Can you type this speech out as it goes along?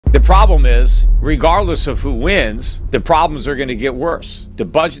The problem is, regardless of who wins, the problems are going to get worse. The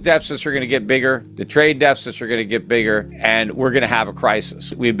budget deficits are going to get bigger, the trade deficits are going to get bigger, and we're going to have a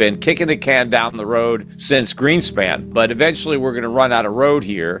crisis. We've been kicking the can down the road since Greenspan, but eventually we're going to run out of road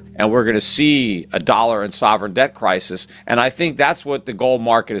here, and we're going to see a dollar and sovereign debt crisis. And I think that's what the gold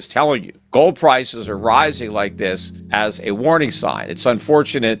market is telling you. Gold prices are rising like this as a warning sign. It's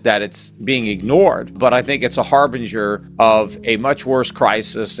unfortunate that it's being ignored, but I think it's a harbinger of a much worse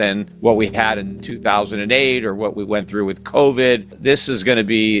crisis than what we had in 2008 or what we went through with COVID. This is going to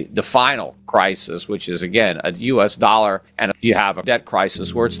be the final crisis, which is, again, a U.S. dollar, and you have a debt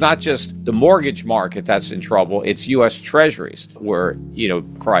crisis where it's not just the mortgage market that's in trouble, it's U.S. Treasuries where,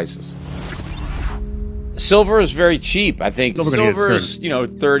 crisis. Silver is very cheap. I think silver's,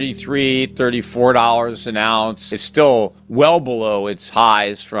 $33, $34 an ounce. It's still well below its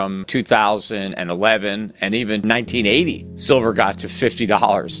highs from 2011 and even 1980. Silver got to $50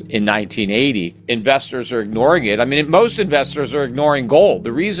 in 1980. Investors are ignoring it. I mean, most investors are ignoring gold.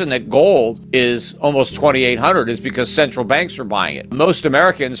 The reason that gold is almost $2,800 is because central banks are buying it. Most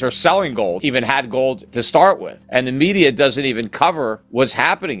Americans are selling gold, even had gold to start with. And the media doesn't even cover what's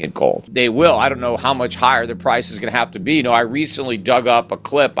happening in gold. They will. I don't know how much higher the price is going to have to be. I recently dug up a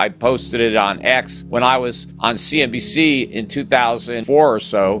clip. I posted it on X when I was on CNBC in 2004 or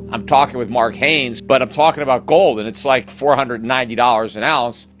so. I'm talking with Mark Haynes, but I'm talking about gold, and it's like $490 an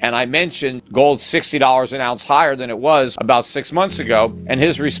ounce. And I mentioned gold $60 an ounce higher than it was about 6 months ago. And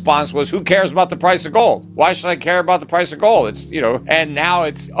his response was, who cares about the price of gold? Why should I care about the price of gold? And now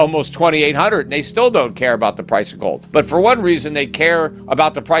it's almost $2,800 and they still don't care about the price of gold. But for one reason, they care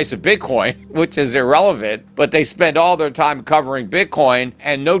about the price of Bitcoin, which is irrelevant, but they spend all their time covering Bitcoin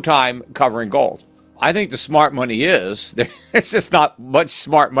and no time covering gold. I think the smart money is, there's just not much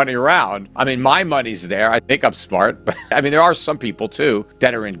smart money around. I mean, my money's there. I think I'm smart. But I mean, there are some people, too,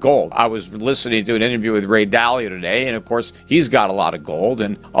 that are in gold. I was listening to an interview with Ray Dalio today, and of course, he's got a lot of gold.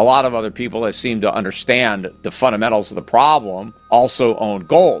 And a lot of other people that seem to understand the fundamentals of the problem also own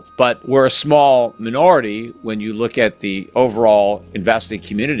gold. But we're a small minority when you look at the overall investing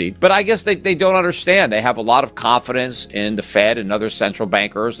community. But I guess they don't understand. They have a lot of confidence in the Fed and other central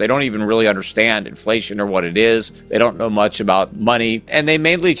bankers. They don't even really understand inflation or what it is. They don't know much about money. And they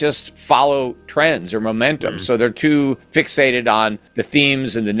mainly just follow trends or momentum. So they're too fixated on the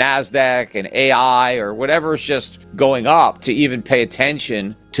themes in the NASDAQ and AI or whatever's just going up to even pay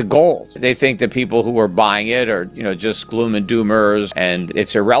attention to gold. They think that people who are buying it are, just gloom and doomers and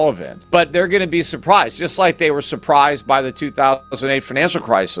it's irrelevant. But they're going to be surprised, just like they were surprised by the 2008 financial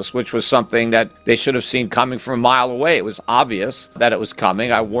crisis, which was something that they should have seen coming from a mile away. It was obvious that it was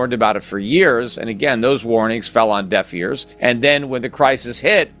coming. I warned about it for years. And again, those warnings fell on deaf ears. And then when the crisis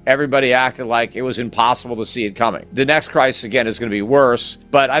hit, everybody acted like it was impossible to see it coming. The next crisis, again, is going to be worse.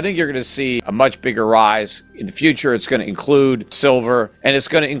 But I think you're going to see a much bigger rise. In the future, it's going to include silver, and it's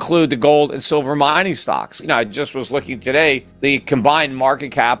going to include the gold and silver mining stocks. I just was looking today, the combined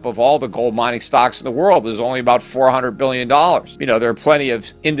market cap of all the gold mining stocks in the world is only about $400 billion. There are plenty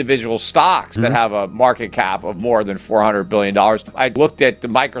of individual stocks that have a market cap of more than $400 billion. I looked at the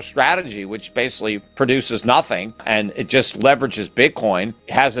MicroStrategy, which basically produces nothing, and it just leverages Bitcoin.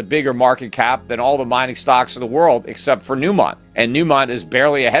 It has a bigger market cap than all the mining stocks in the world, except for Newmont. And Newmont is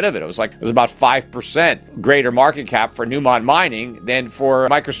barely ahead of it. It was about 5% greater market cap for Newmont Mining than for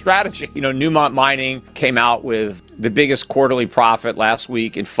MicroStrategy. Newmont Mining came out with the biggest quarterly profit last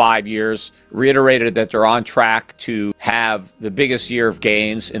week in 5 years, reiterated that they're on track to have the biggest year of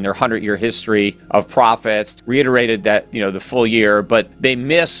gains in their 100-year history of profits, reiterated that, the full year, but they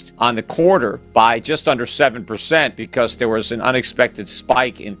missed on the quarter by just under 7% because there was an unexpected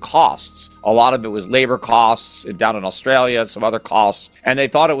spike in costs. A lot of it was labor costs down in Australia, some other costs, and they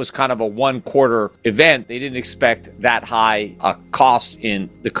thought it was kind of a one-quarter event. They didn't expect that high cost in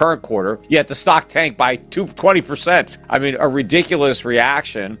the current quarter, yet the stock tanked by 20%. I mean, a ridiculous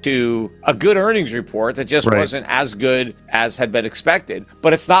reaction to a good earnings report that just wasn't as good as had been expected.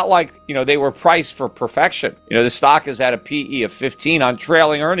 But it's not like, they were priced for perfection. The stock is at a PE of 15 on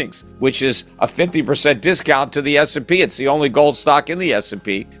trailing earnings, which is a 50% discount to the S&P. It's the only gold stock in the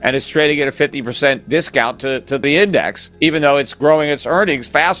S&P, and it's trading at a 50% discount to the index, even though it's growing its earnings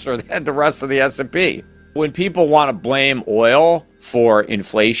faster than the rest of the S&P. When people want to blame oil for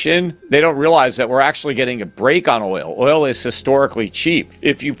inflation, they don't realize that we're actually getting a break on oil. Oil is historically cheap.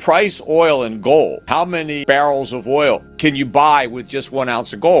 If you price oil in gold, how many barrels of oil can you buy with just 1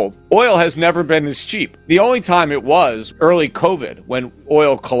 ounce of gold? Oil has never been this cheap. The only time it was early COVID when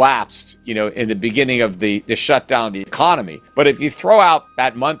oil collapsed, in the beginning of the shutdown of the economy. But if you throw out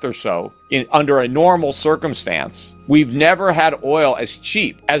that month or so, under a normal circumstance, we've never had oil as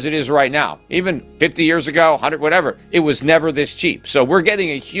cheap as it is right now. Even 50 years ago, 100, whatever, it was never this cheap. So we're getting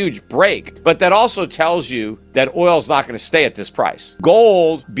a huge break. But that also tells you that oil's not going to stay at this price.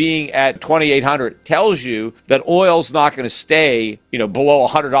 Gold being at 2,800 tells you that oil's not going to stay, below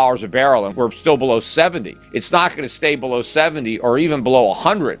 $100 a barrel, and we're still below 70. It's not going to stay below 70 or even below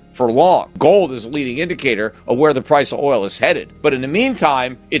 100 for long. Gold is a leading indicator of where the price of oil is headed. But in the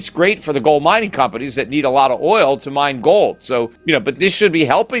meantime, it's great for the gold mining companies that need a lot of oil to mine gold. So, but this should be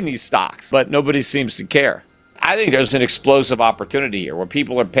helping these stocks, but nobody seems to care. I think there's an explosive opportunity here where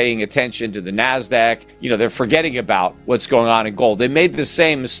people are paying attention to the NASDAQ. They're forgetting about what's going on in gold. They made the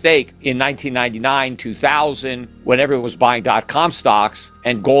same mistake in 1999, 2000, when everyone was buying .com stocks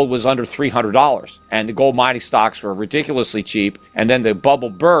and gold was under $300. And the gold mining stocks were ridiculously cheap. And then the bubble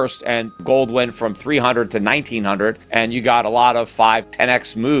burst and gold went from 300 to 1900. And you got a lot of 5,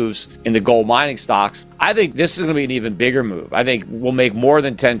 10x moves in the gold mining stocks. I think this is going to be an even bigger move. I think we'll make more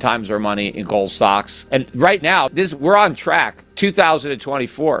than 10 times our money in gold stocks. And right now, we're on track.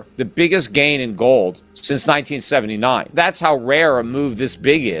 2024, the biggest gain in gold since 1979. That's how rare a move this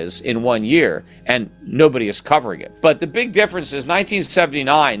big is in 1 year, and nobody is covering it. But the big difference is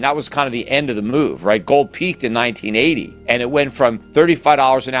 1979, that was kind of the end of the move, right? Gold peaked in 1980, and it went from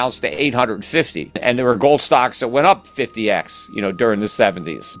 $35 an ounce to $850. And there were gold stocks that went up 50x, during the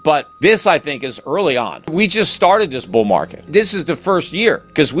 70s. But this, I think, is early on. We just started this bull market. This is the first year,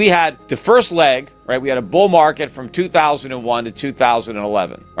 because we had the first leg, right? We had a bull market from 2001 to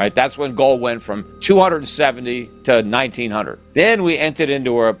 2011, right? That's when gold went from 270 to 1900. Then we entered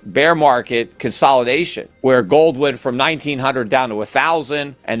into a bear market consolidation where gold went from 1900 down to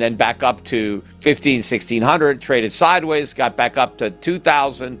 1000 and then back up to 15, 1600, traded sideways, got back up to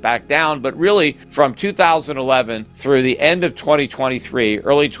 2000, back down. But really from 2011 through the end of 2023,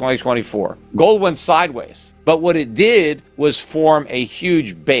 early 2024, gold went sideways. But what it did was form a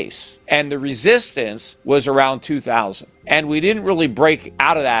huge base, and the resistance was around 2000. And we didn't really break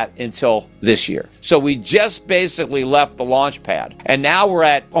out of that until this year. So we just basically left the launch pad. And now we're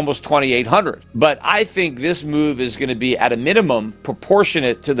at almost 2,800. But I think this move is going to be at a minimum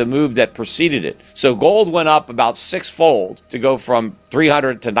proportionate to the move that preceded it. So gold went up about sixfold to go from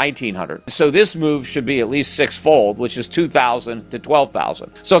 300 to 1,900. So this move should be at least sixfold, which is 2,000 to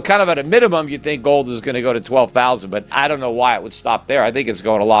 12,000. So kind of at a minimum, you think gold is going to go to 12,000, but I don't know why it would stop there. I think it's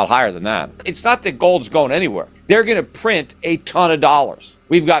going a lot higher than that. It's not that gold's going anywhere. They're going to print a ton of dollars.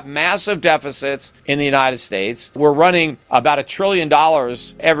 We've got massive deficits in the United States. We're running about $1 trillion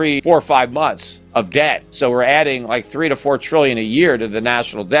every 4 or 5 months of debt. So we're adding like 3 to 4 trillion a year to the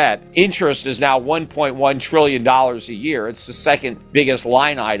national debt. Interest is now $1.1 trillion a year. It's the second biggest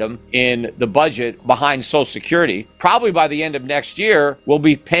line item in the budget behind Social Security. Probably by the end of next year, we'll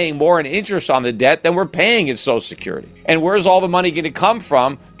be paying more in interest on the debt than we're paying in Social Security. And where's all the money going to come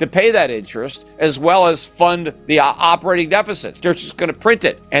from to pay that interest, as well as fund the operating deficits? They're just going to print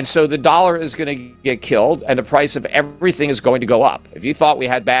it. And so the dollar is going to get killed, and the price of everything is going to go up. If you thought we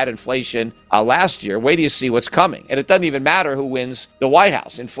had bad inflation last year, wait till you see what's coming. And it doesn't even matter who wins the White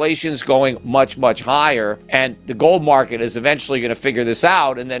House. Inflation's going much, much higher, and the gold market is eventually going to figure this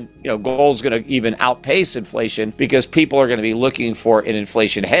out, and then gold's going to even outpace inflation because people are going to be looking for an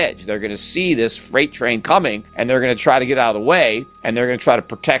inflation hedge. They're going to see this freight train coming, and they're going to try to get out of the way, and they're going to try to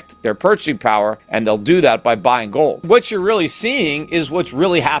protect their purchasing power, and they'll do that by buying gold. What you're really seeing is what's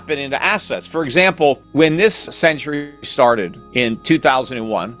really happened into assets. For example, when this century started in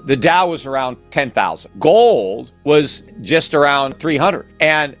 2001, the Dow was around 10,000. Gold was just around 300.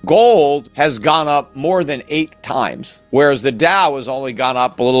 And gold has gone up more than 8 times, whereas the Dow has only gone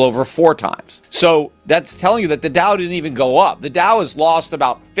up a little over 4 times. So that's telling you that the Dow didn't even go up. The Dow has lost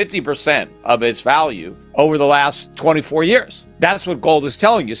about 50% of its value over the last 24 years. That's what gold is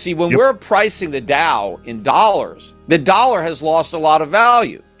telling you. See, when we're pricing the Dow in dollars, the dollar has lost a lot of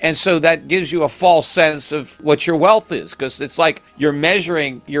value. And so that gives you a false sense of what your wealth is, because it's like you're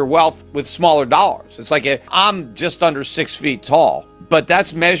measuring your wealth with smaller dollars. It's like I'm just under 6 feet tall, but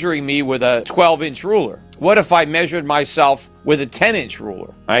that's measuring me with a 12-inch ruler. What if I measured myself with a 10-inch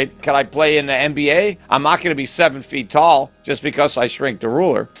ruler, right? Can I play in the NBA? I'm not going to be 7 feet tall just because I shrink the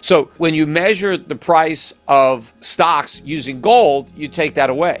ruler. So when you measure the price of stocks using gold, you take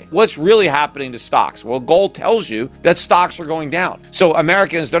that away. What's really happening to stocks? Well, gold tells you that stocks are going down. So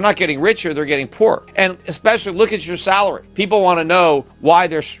Americans, they're not getting richer, they're getting poorer. And especially look at your salary. People want to know why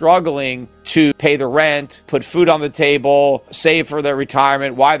they're struggling to pay the rent, put food on the table, save for their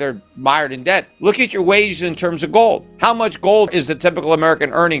retirement, why they're mired in debt. Look at your wages in terms of gold. How much gold is the typical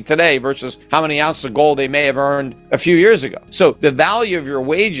American earning today versus how many ounces of gold they may have earned a few years ago? So the value of your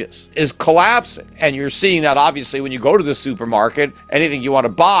wages is collapsing. And you're seeing that obviously when you go to the supermarket, anything you want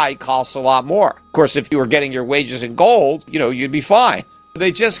to buy costs a lot more. Of course, if you were getting your wages in gold, you'd be fine.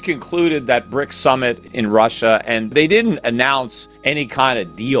 They just concluded that BRICS summit in Russia, and they didn't announce any kind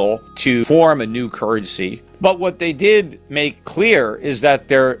of deal to form a new currency. But what they did make clear is that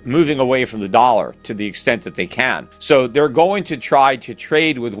they're moving away from the dollar to the extent that they can. So they're going to try to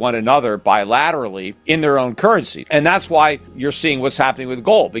trade with one another bilaterally in their own currency. And that's why you're seeing what's happening with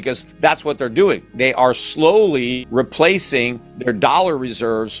gold, because that's what they're doing. They are slowly replacing their dollar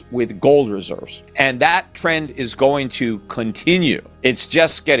reserves with gold reserves. And that trend is going to continue. It's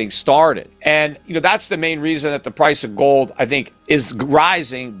just getting started. And, that's the main reason that the price of gold, I think, is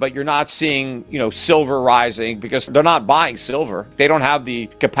rising, but you're not seeing, silver rising because they're not buying silver. They don't have the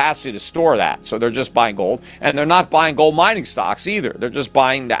capacity to store that. So they're just buying gold, and they're not buying gold mining stocks either. They're just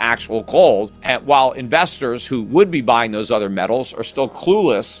buying the actual gold. And while investors who would be buying those other metals are still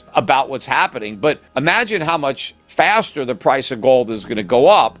clueless about what's happening. But imagine how much faster the price of gold is going to go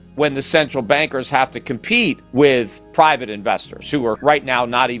up when the central bankers have to compete with private investors who are right now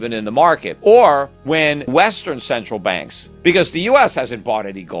not even in the market, or when Western central banks, because the US hasn't bought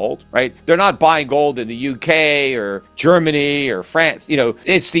any gold, right? They're not buying gold in the UK or Germany or France.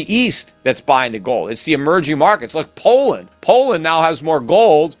 It's the East that's buying the gold. It's the emerging markets. Look, Poland. Poland now has more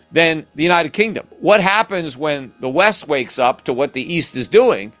gold than the United Kingdom. What happens when the West wakes up to what the East is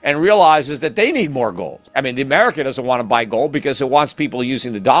doing and realizes that they need more gold? I mean, the America doesn't want to buy gold because it wants people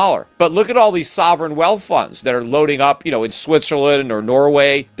using the dollar. But look at all these sovereign wealth funds that are loading up, in Switzerland or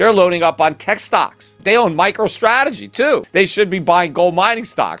Norway. They're loading up on tech stocks. They own MicroStrategy too. They should be buying gold mining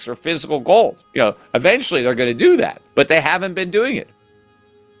stocks or physical gold. Eventually they're going to do that, but they haven't been doing it.